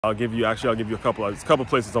I'll give you a couple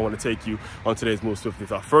places I want to take you on today's Move Swiftly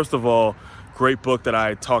Thought. First of all, great book that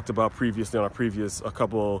I talked about previously on a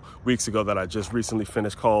couple weeks ago that I just recently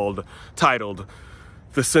finished titled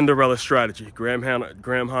The Cinderella Strategy, Graham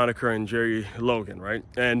Honecker and Jerry Logan, right?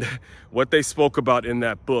 And what they spoke about in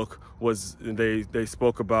that book was they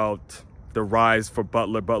spoke about the rise for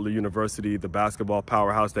Butler University, the basketball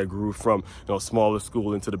powerhouse that grew from smaller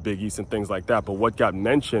school into the Big East and things like that. But what got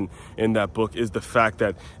mentioned in that book is the fact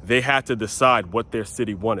that they had to decide what their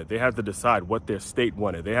city wanted. They had to decide what their state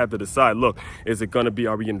wanted. They had to decide, look,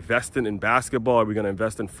 are we investing in basketball? Are we going to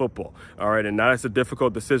invest in football? All right, and that's a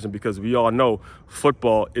difficult decision because we all know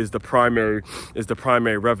football is the primary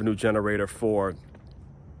revenue generator for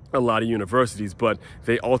a lot of universities, but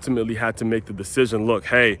they ultimately had to make the decision, look,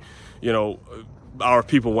 hey, our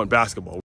people want basketball.